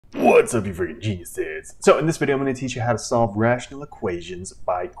What's up, you freaking geniuses? So in this video, I'm going to teach you how to solve rational equations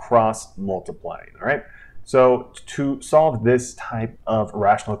by cross multiplying, all right? So to solve this type of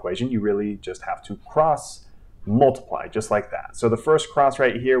rational equation, you really just have to cross multiply, just like that. So the first cross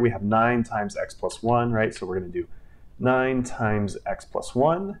right here, we have 9 times x plus 1, right? So we're going to do 9 times x plus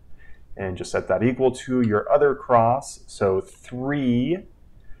 1, and just set that equal to your other cross, so 3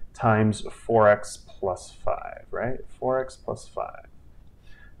 times 4x plus 5, right? 4x plus 5.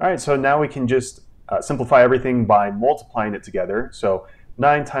 All right, so now we can just simplify everything by multiplying it together. So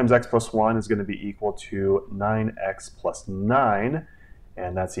 9 times x plus 1 is going to be equal to 9x plus 9,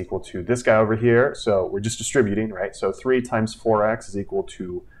 and that's equal to this guy over here. So we're just distributing, right? So 3 times 4x is equal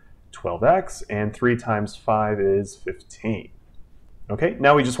to 12x, and 3 times 5 is 15. Okay,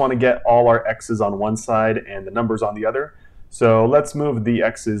 now we just want to get all our x's on one side and the numbers on the other. So let's move the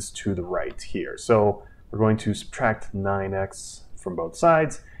x's to the right here. So we're going to subtract 9x from both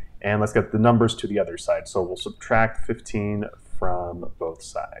sides. And let's get the numbers to the other side. So we'll subtract 15 from both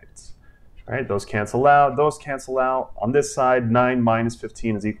sides. All right, those cancel out, those cancel out. On this side, 9 minus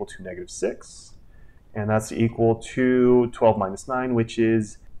 15 is equal to negative 6. And that's equal to 12 minus 9, which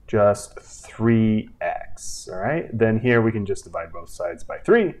is just 3x. All right, then here we can just divide both sides by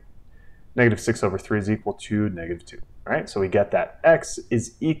 3. Negative 6 over 3 is equal to negative 2. All right, so we get that x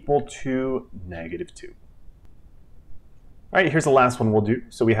is equal to negative 2. All right, here's the last one we'll do.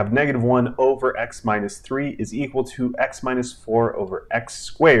 So we have negative 1 over x minus 3 is equal to x minus 4 over x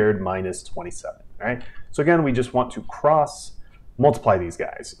squared minus 27. All right, so again, we just want to cross multiply these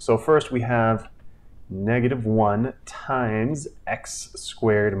guys. So first we have negative 1 times x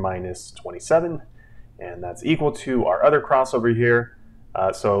squared minus 27, and that's equal to our other cross over here.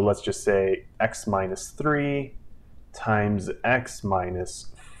 So let's just say x minus 3 times x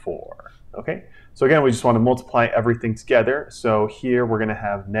minus 4. Okay, so again, we just want to multiply everything together. So here we're going to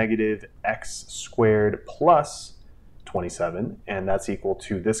have negative x squared plus 27, and that's equal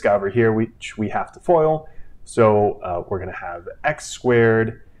to this guy over here, which we have to FOIL. So we're going to have x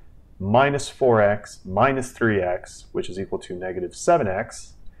squared minus 4x minus 3x, which is equal to negative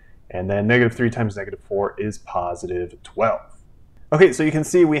 7x. And then negative 3 times negative 4 is positive 12. Okay, so you can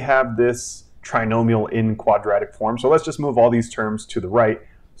see we have this trinomial in quadratic form. So let's just move all these terms to the right,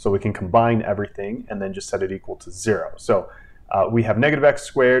 so we can combine everything and then just set it equal to 0. So we have negative x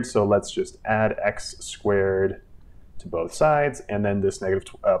squared, so let's just add x squared to both sides. And then this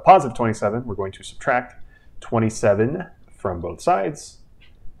positive 27, we're going to subtract 27 from both sides.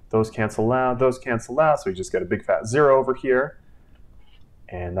 Those cancel out, so we just get a big fat 0 over here.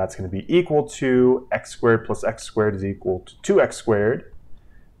 And that's going to be equal to x squared plus x squared is equal to 2x squared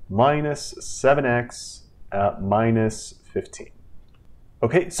minus 7x minus 15.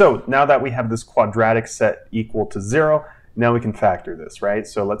 Okay, so now that we have this quadratic set equal to 0, now we can factor this, right?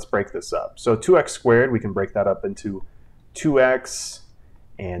 So let's break this up. So 2x squared, we can break that up into 2x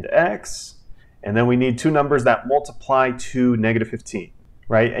and x. And then we need two numbers that multiply to negative 15,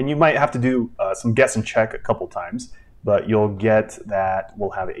 right? And you might have to do some guess and check a couple times, but you'll get that we'll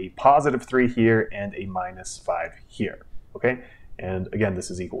have a positive 3 here and a minus 5 here, okay? And again,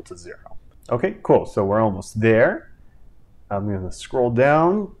 this is equal to 0. Okay, cool, so we're almost there. I'm going to scroll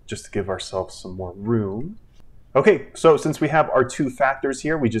down just to give ourselves some more room. Okay, so since we have our two factors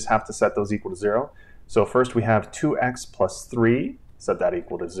here, we just have to set those equal to 0. So first we have 2x plus 3, set that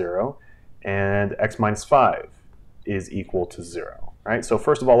equal to 0, and x minus 5 is equal to 0. Right? So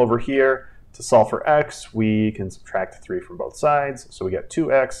first of all, over here, to solve for x, we can subtract 3 from both sides. So we get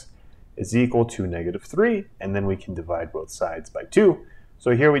 2x is equal to negative 3, and then we can divide both sides by 2.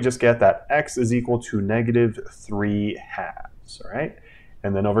 So here we just get that x is equal to negative 3 halves, all right?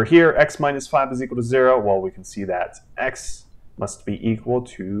 And then over here, x minus 5 is equal to 0. Well, we can see that x must be equal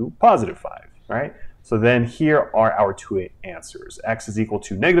to positive 5, right? So then here are our two answers. X is equal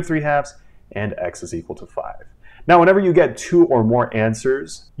to negative 3 halves, and x is equal to 5. Now, whenever you get 2 or more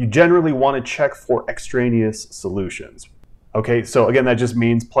answers, you generally want to check for extraneous solutions. Okay, so again, that just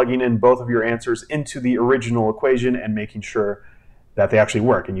means plugging in both of your answers into the original equation and making sure that they actually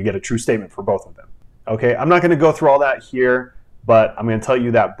work and you get a true statement for both of them. Okay, I'm not going to go through all that here, but I'm going to tell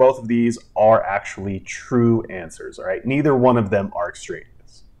you that both of these are actually true answers, all right? Neither one of them are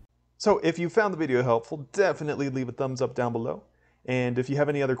extraneous. So if you found the video helpful, definitely leave a thumbs up down below. And if you have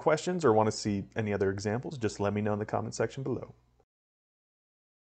any other questions or want to see any other examples, just let me know in the comment section below.